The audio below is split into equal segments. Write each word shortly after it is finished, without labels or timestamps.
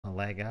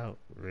lag out?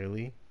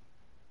 Really?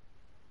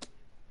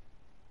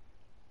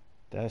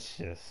 That's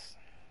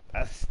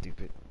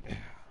stupid.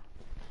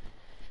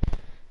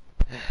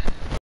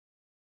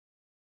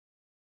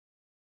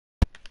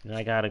 And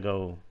I gotta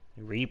go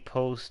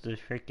repost the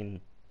freaking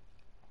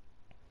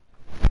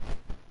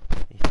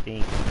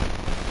thing.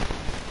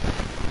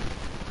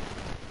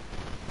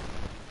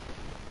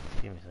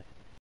 Give me a second.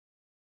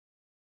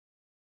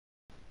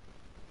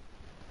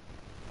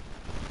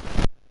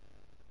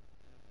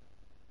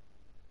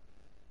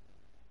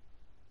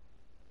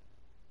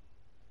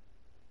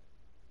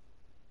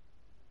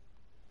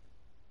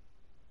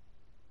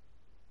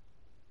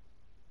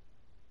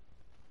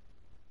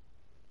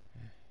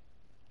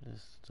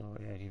 Just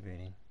start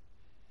activating.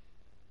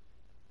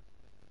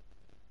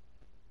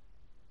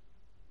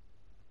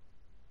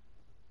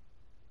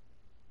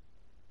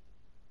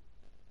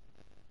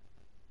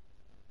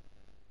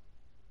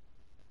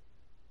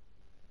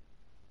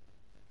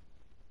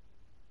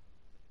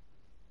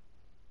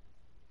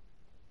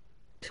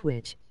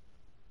 Twitch.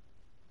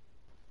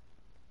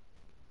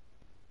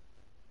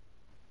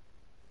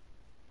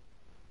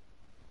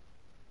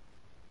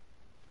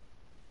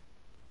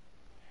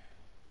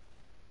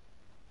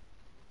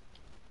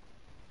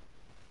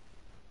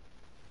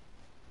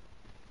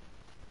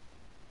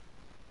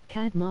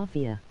 Cat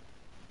Mafia.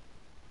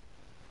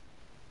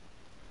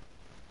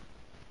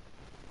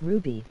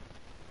 Ruby.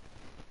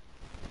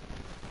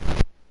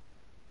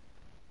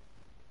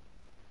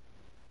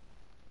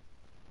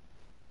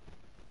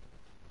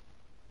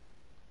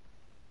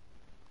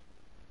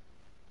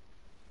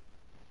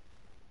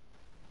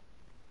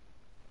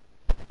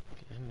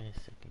 Give me a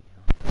second,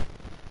 y'all.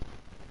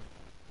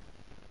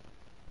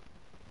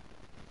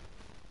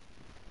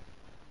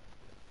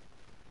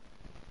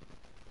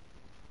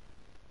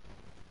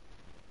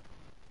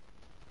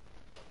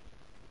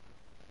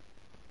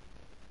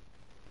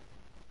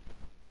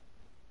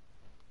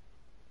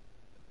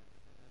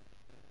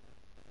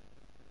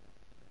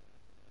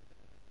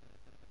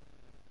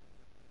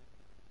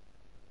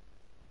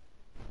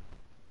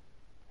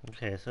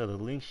 Okay, so the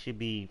link should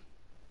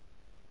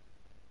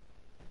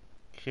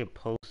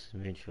post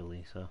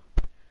eventually. So,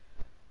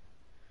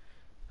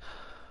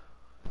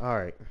 all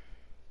right.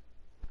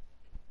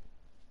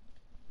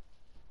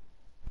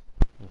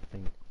 I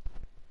think.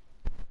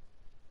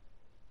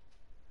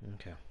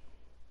 Okay.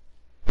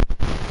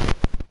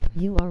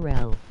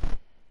 URL.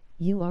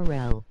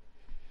 URL.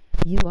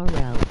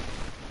 URL.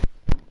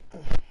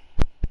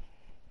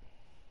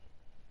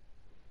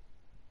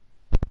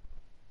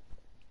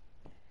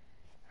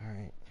 All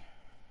right.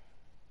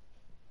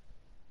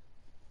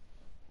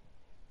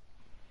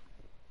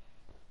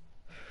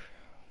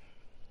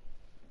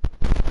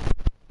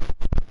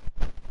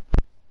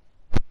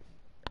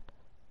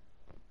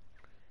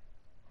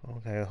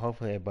 Okay.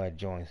 Hopefully everybody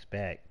joins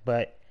back.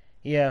 But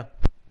yeah.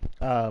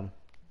 Um.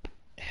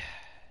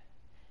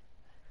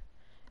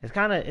 I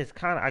kind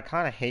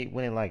of hate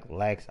when it like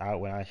lags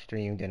out when I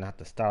stream, then I have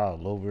to start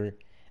all over.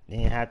 Then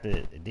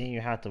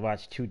you have to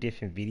watch two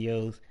different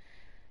videos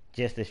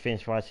just to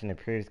finish watching the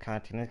previous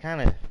content.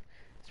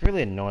 It's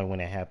really annoying when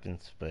it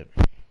happens, but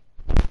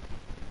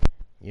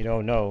you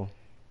don't know.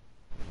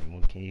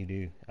 What can you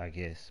do? I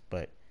guess,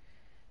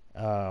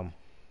 um,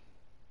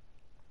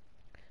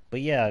 but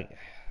yeah,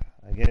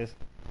 I guess,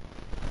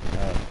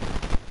 uh,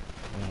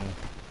 mm,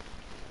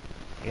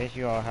 I guess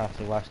you all have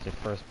to watch the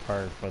first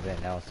part for the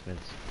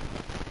announcements.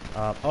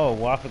 Oh,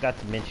 well, I forgot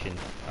to mention,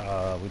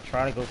 we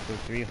try to go for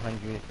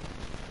 300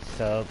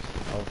 subs.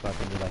 Hope I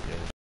can do like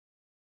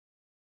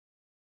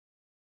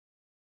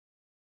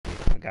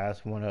if you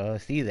guys want to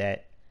see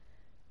that,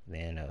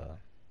 then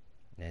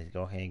let's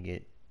go ahead and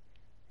get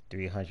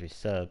 300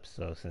 subs.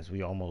 So since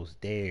we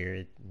almost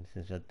there,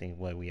 since I think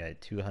what we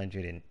had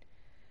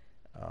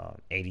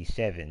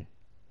 287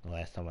 the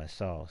last time I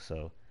saw,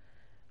 so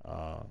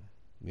um,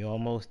 we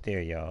almost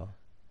there, y'all.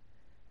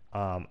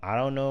 I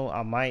don't know.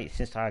 I might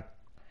since I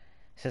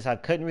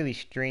couldn't really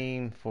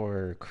stream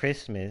for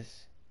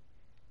Christmas.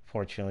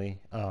 Fortunately,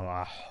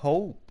 I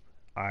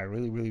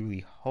really, really,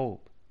 really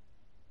hope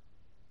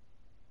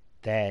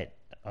that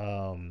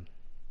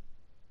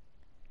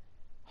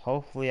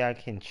hopefully I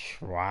can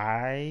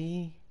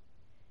try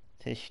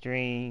to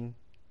stream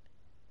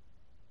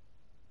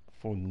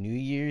for New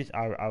Year's.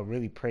 I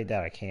really pray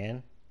that I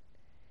can.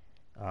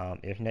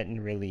 If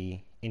nothing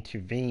really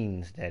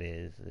intervenes, that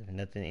is, if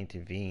nothing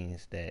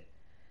intervenes, that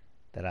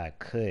I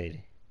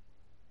could.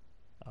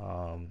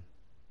 Um,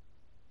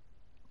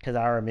 Cause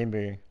I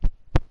remember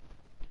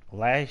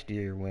last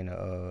year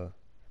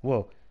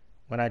well,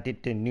 when I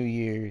did the New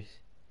Year's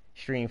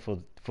stream for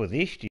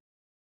this year,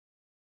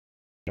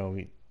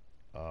 we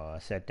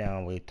sat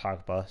down, we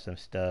talked about some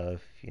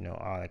stuff,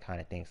 all that kind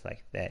of things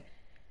like that.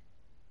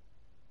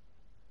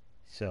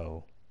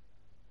 So,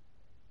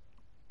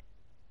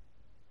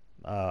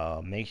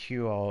 make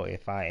sure all,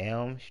 if I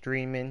am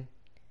streaming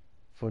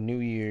for New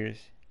Year's,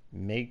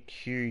 make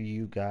sure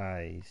you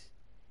guys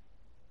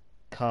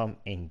come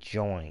and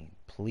join,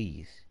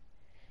 please.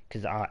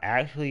 Cause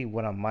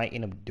what I might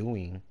end up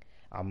doing,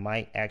 I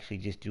might actually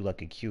just do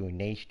like a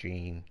Q&A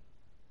stream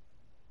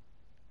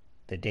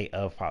the day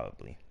of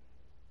probably.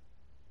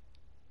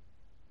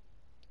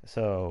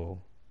 So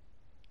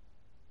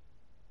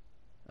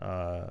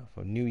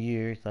for New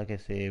Year's, like I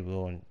said,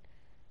 we'll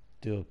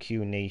do a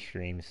Q&A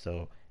stream.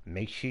 So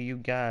make sure you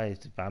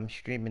guys, if I'm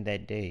streaming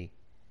that day,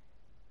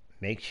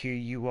 make sure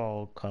you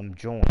all come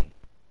join.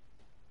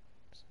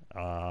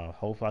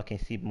 Hopefully I can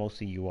see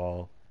most of you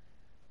all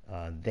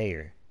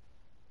there.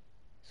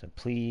 So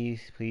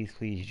please, please,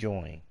 please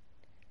join.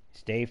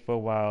 Stay for a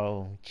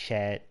while,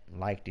 chat,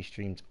 like the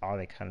streams, all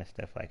that kind of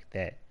stuff like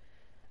that.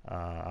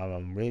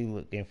 I'm really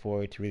looking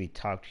forward to really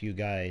talk to you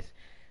guys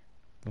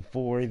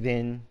before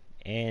then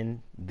and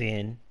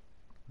then,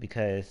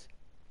 because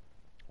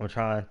I'm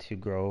trying to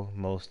grow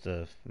most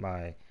of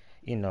my,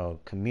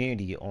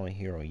 community on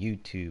here on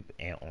YouTube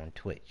and on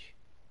Twitch.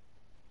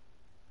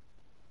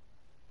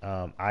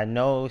 I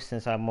know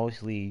since I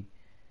mostly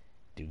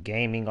do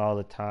gaming all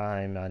the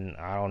time, and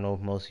I don't know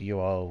if most of you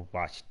all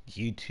watch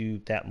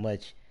YouTube that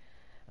much.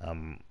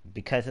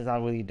 Because since I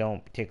really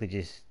don't particularly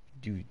just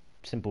do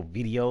simple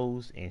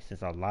videos, and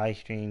since I live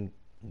stream,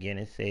 again,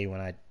 to say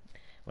when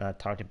I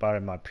talked about it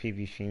in my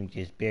previous stream,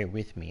 just bear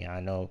with me. I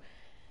know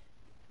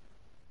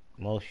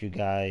most of you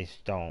guys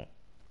don't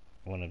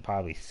want to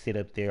probably sit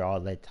up there all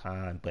that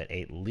time, but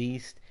at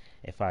least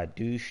if I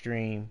do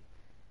stream,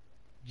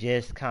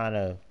 just kind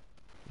of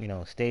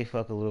stay for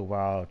a little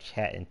while,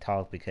 chat and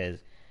talk, because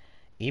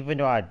even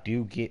though I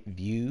do get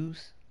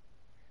views,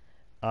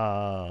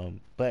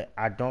 but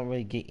I don't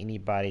really get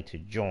anybody to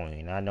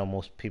join. I know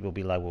most people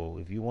be like, well,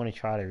 if you want to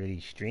try to really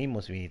stream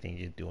most of anything,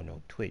 just do it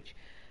on Twitch.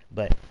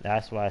 But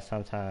that's why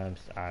sometimes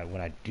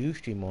when I do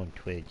stream on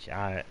Twitch,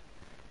 I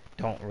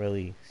don't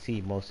really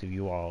see most of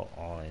you all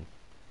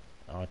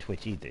on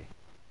Twitch either.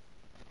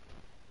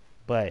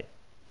 But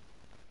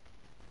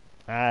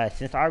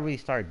since I really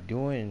started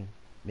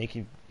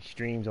making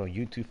streams on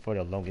YouTube for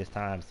the longest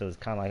time, so it's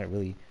kind of like a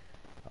really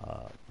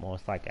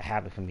almost like a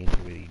habit for me to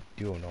really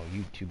do it on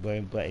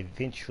YouTube. But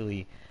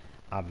eventually,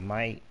 I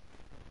might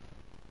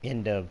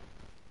end up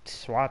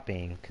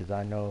swapping, because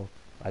I know,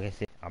 like I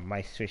said, I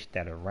might switch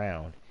that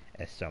around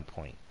at some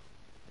point.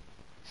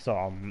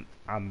 So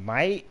I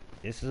might.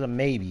 This is a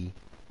maybe.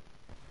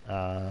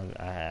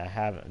 I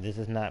have. This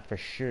is not for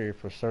sure,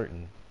 for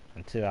certain,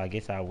 until I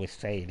guess I would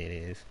say it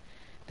is,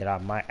 that I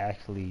might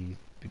actually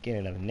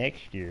beginning of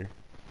next year,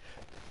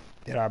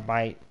 that I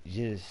might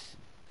just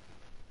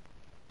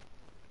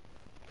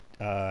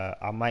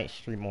I might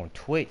stream on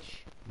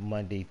Twitch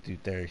Monday through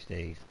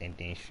Thursdays, and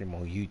then stream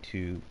on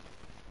YouTube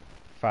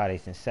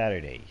Fridays and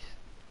Saturdays.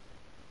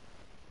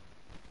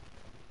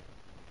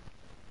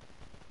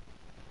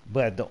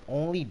 But the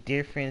only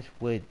difference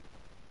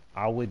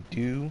I would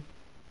do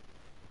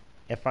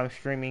if I'm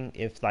streaming,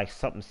 if like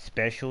something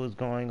special is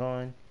going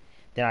on,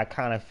 then I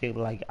kind of feel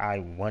like I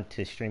want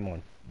to stream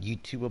on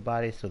YouTube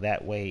about it, so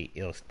that way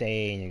it'll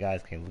stay and you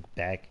guys can look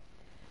back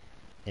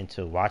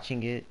into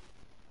watching it.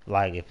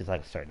 Like if it's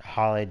like a certain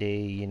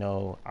holiday,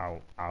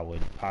 I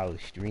would probably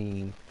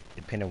stream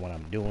depending on what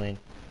I'm doing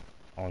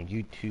on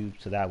YouTube,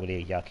 so that way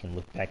y'all can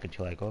look back at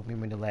you like, oh,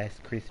 remember the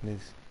last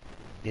Christmas,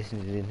 this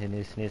and this and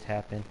this and this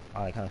happened,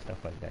 all that kind of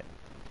stuff like that.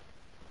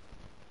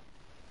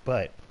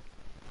 But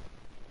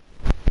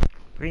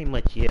pretty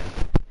much, yeah.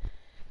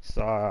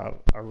 So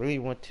I really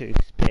want to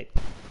expect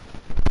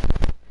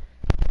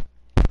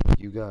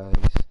you guys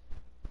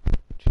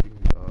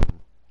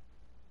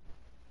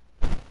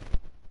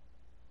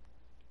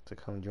to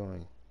come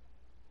join.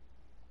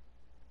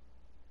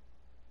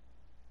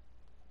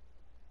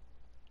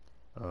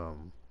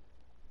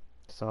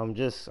 So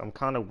I'm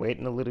kind of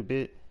waiting a little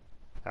bit.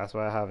 That's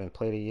why I haven't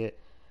played it yet.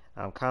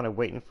 I'm kind of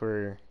waiting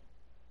for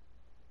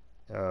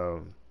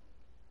um,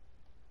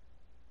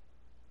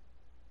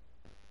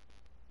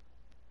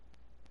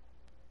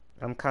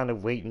 I'm kind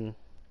of waiting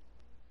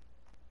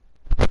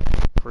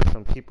for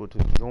some people to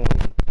join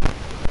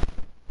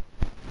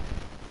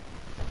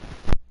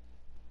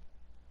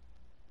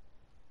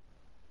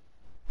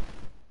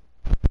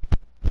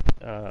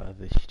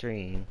the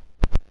stream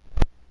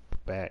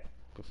back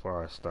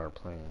before I start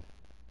playing.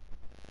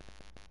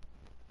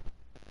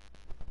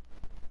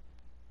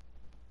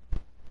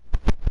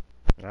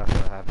 That's why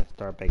I haven't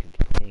started back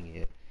playing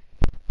yet.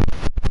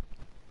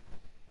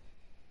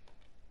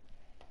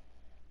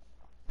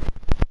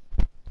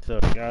 So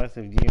guys,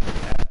 if you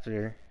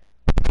after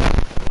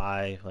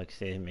live, like I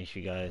said, make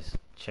sure you guys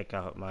check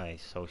out my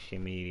social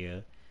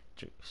media,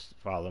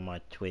 follow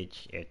my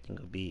Twitch. Everything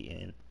will be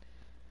in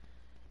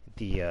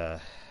the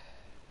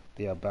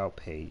about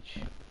page.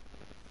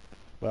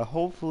 But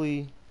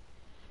hopefully,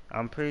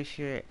 I'm pretty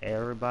sure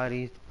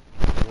everybody's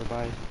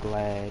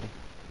glad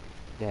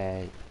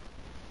that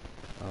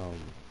um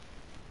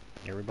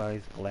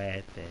everybody's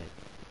glad that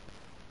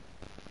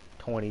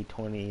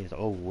 2020 is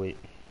over with,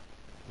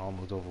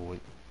 almost over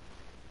with.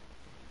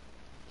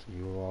 So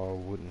you all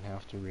wouldn't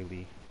have to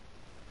really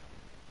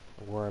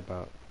worry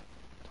about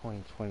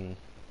 2020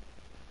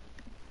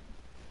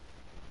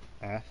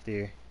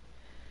 after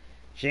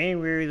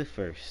January the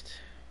 1st.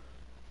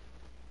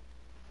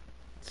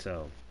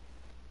 So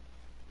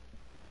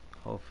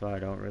hopefully I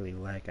don't really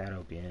lack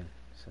out again.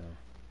 So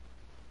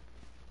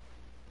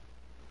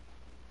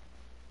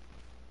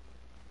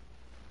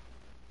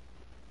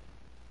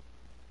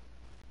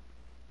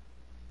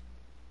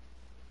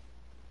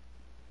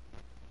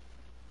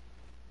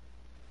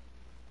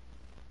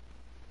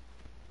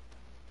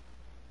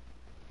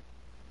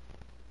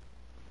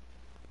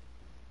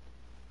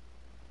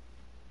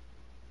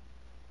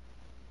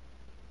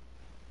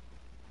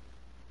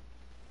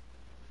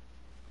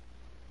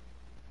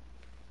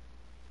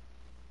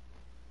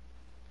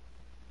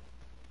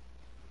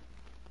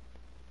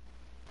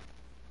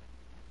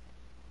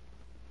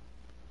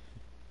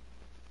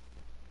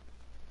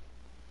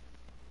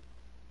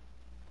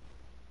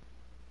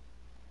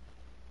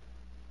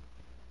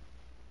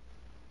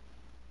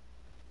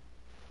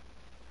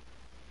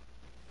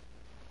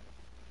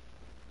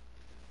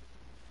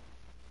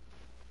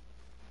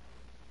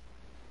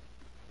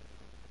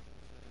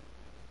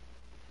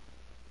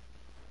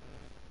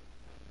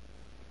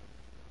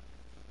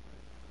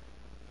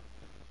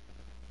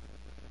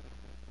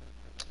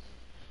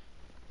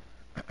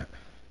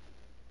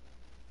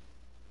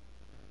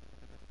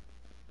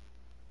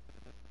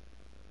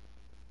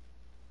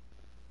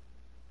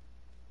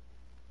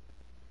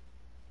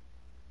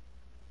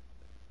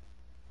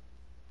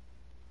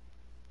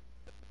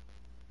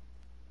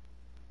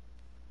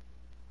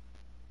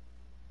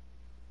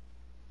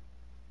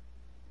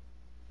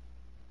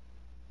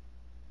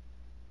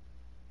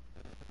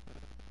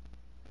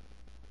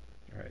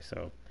all right,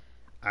 so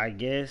I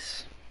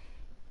guess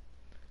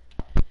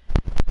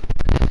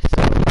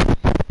so.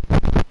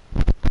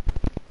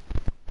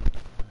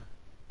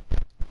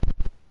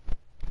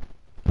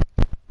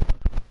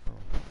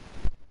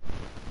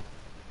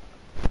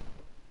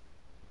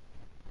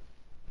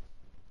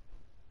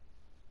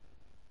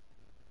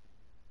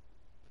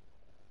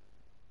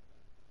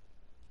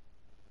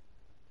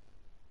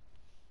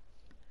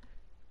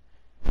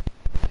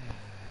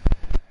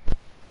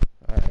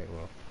 All right,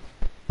 well,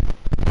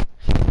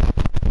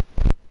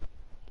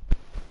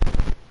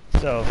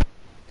 so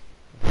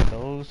for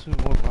those who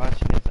were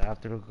watching this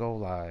after the go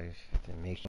live, then make